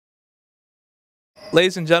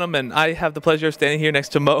Ladies and gentlemen, I have the pleasure of standing here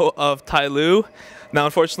next to Mo of TyLoo. Now,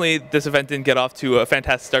 unfortunately, this event didn't get off to a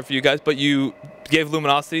fantastic start for you guys, but you gave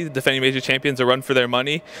Luminosity, the defending major champions, a run for their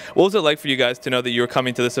money. What was it like for you guys to know that you were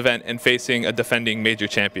coming to this event and facing a defending major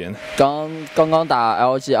champion? 刚刚打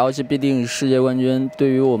LG 必定世界冠军。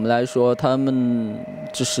对于我们来说，他们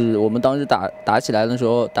就是我们当时打起来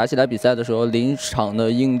比赛的时候，临场的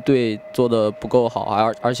应对做得不够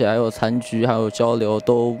好，而且还有残局，还有交流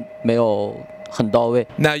都没有。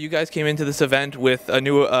 Now you guys came into this event with a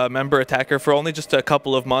new member attacker for only just a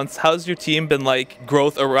couple of months. How's your team been like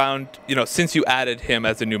growth around, since you added him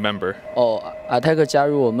as a new member? Attacker 加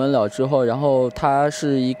入我们了之后，然后他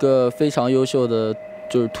是一个非常优秀的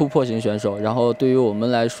就是突破型选手，然后对于我们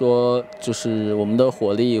来说，就是我们的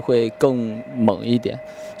火力会更猛一点，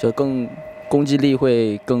就更攻击力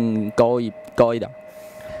会更高一点。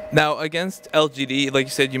 Now, against LGD, like you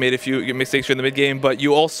said, you made a few mistakes during the mid-game, but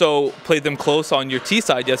you also played them close on your T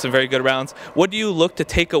side. You had some very good rounds. What do you look to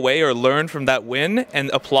take away or learn from that win and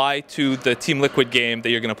apply to the Team Liquid game that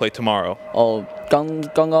you're going to play tomorrow?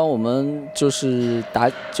 刚刚我们就是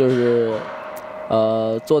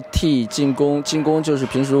做 T 进攻就是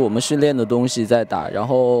平时我们训练的东西在打，然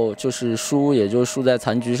后就是输也就输在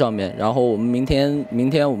残局上面。然后我们明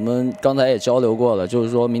天我们刚才也交流过了，就是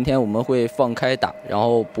说明天我们会放开打，然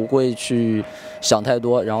后不会去想太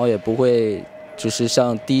多，然后也不会就是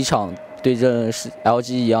像第一场对阵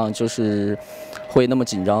LG 一样，就是会那么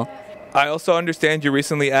紧张。I also understand you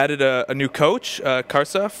recently added a new coach,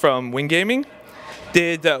 Karsa from Wing Gaming.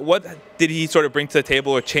 What did he sort of bring to the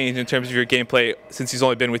table or change in terms of your gameplay since he's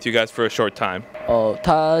only been with you guys for a short time?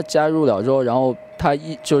 他加入了之后，然后他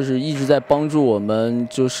就是一直在帮助我们，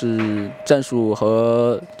就是战术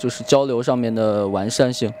和就是交流上面的完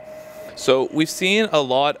善性。 So we've seen a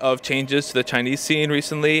lot of changes to the Chinese scene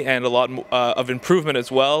recently and a lot of improvement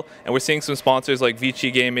as well. And we're seeing some sponsors like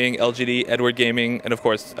Vici Gaming, LGD, Edward Gaming, and of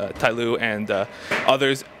course TyLoo and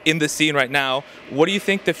others in the scene right now. What do you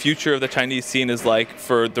think the future of the Chinese scene is like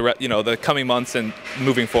for the coming months and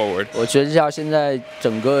moving forward? 我觉得现在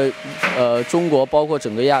整个中国包括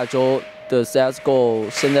整个亚洲的 CS:GO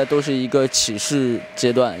现在都是一个起势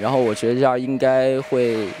阶段，然后我觉得这样应该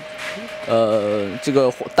会。 这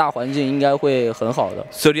个大环境应该会很好的。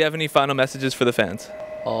So do you have any final messages for the fans?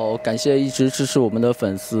 感谢一直支持我们的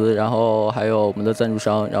粉丝，然后还有我们的赞助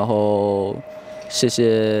商，然后谢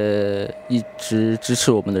谢一直支持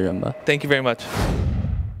我们的人们。Thank you very much.